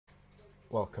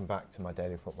Welcome back to my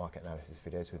daily report market analysis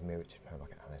videos with me, Richard,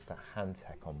 market analyst at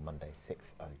Hantec on Monday,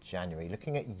 6th of January.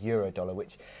 Looking at euro-dollar,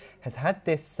 which has had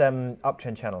this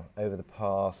uptrend channel over the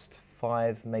past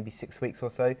 5, maybe 6 weeks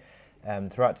or so.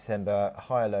 Throughout December,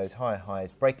 higher lows, higher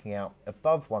highs, breaking out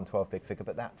above 112 big figure,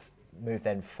 but that move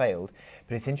then failed.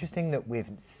 But it's interesting that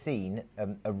we've seen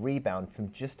a rebound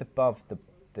from just above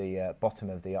the bottom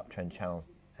of the uptrend channel.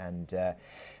 And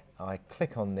I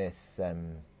click on this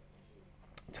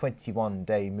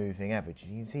 21-day moving average.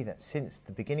 You can see that since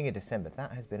the beginning of December,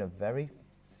 that has been a very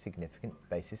significant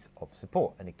basis of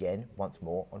support. And again, once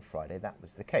more on Friday, that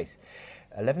was the case.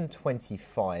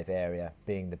 1125 area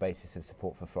being the basis of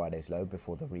support for Friday's low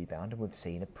before the rebound. And we've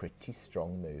seen a pretty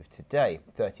strong move today.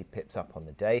 30 pips up on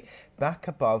the day, back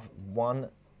above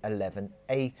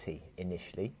 111.80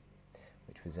 initially,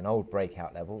 which was an old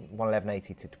breakout level.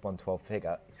 111.80 to 112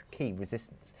 figure is key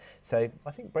resistance. So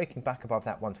I think breaking back above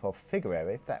that 112 figure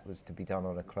area, if that was to be done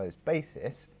on a closed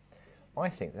basis, I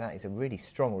think that is a really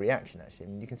strong reaction actually.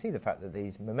 And you can see the fact that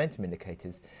these momentum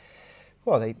indicators,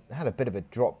 well, they had a bit of a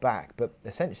drop back, but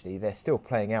essentially they're still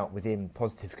playing out within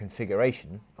positive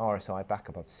configuration. RSI back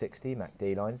above 60,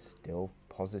 MACD lines still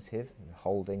positive and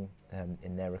holding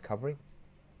in their recovery.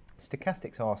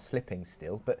 Stochastics are slipping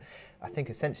still, but I think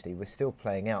essentially we're still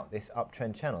playing out this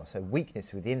uptrend channel. So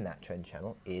weakness within that trend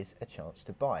channel is a chance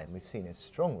to buy, and we've seen a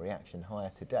strong reaction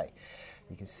higher today.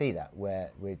 You can see that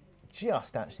where we're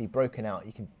just actually broken out.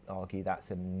 You can argue that's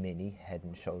a mini head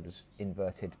and shoulders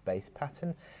inverted base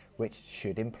pattern, which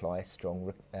should imply a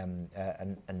strong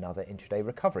another intraday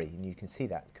recovery, and you can see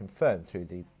that confirmed through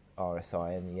the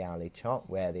RSI and the hourly chart,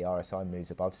 where the RSI moves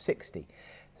above 60.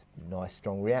 Nice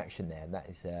strong reaction there, and that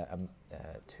is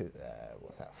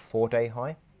what's that, 4-day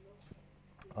high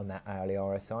on that hourly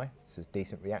RSI. So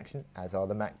decent reaction, as are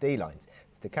the MACD lines.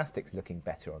 Stochastics looking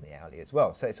better on the hourly as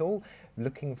well. So it's all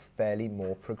looking fairly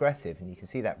more progressive, and you can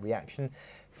see that reaction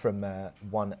from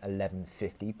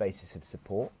 111.50 basis of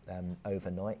support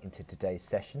overnight into today's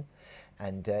session,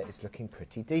 and it's looking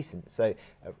pretty decent. So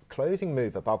a closing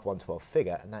move above 112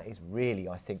 figure, and that is really,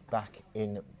 I think, back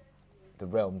in the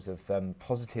realms of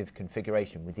positive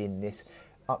configuration within this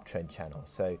uptrend channel.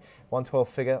 So 112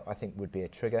 figure I think would be a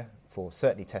trigger for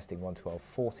certainly testing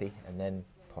 112.40 and then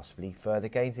possibly further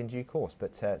gains in due course.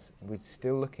 But we're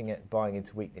still looking at buying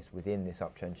into weakness within this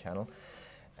uptrend channel,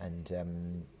 and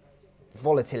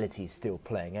volatility is still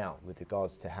playing out with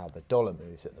regards to how the dollar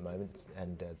moves at the moment,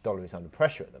 and dollar is under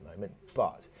pressure at the moment,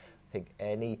 but I think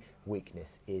any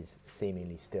weakness is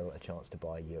seemingly still a chance to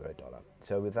buy euro-dollar.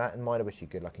 So with that in mind, I wish you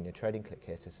good luck in your trading. Click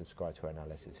here to subscribe to our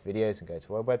analysis videos and go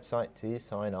to our website to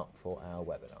sign up for our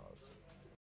webinar.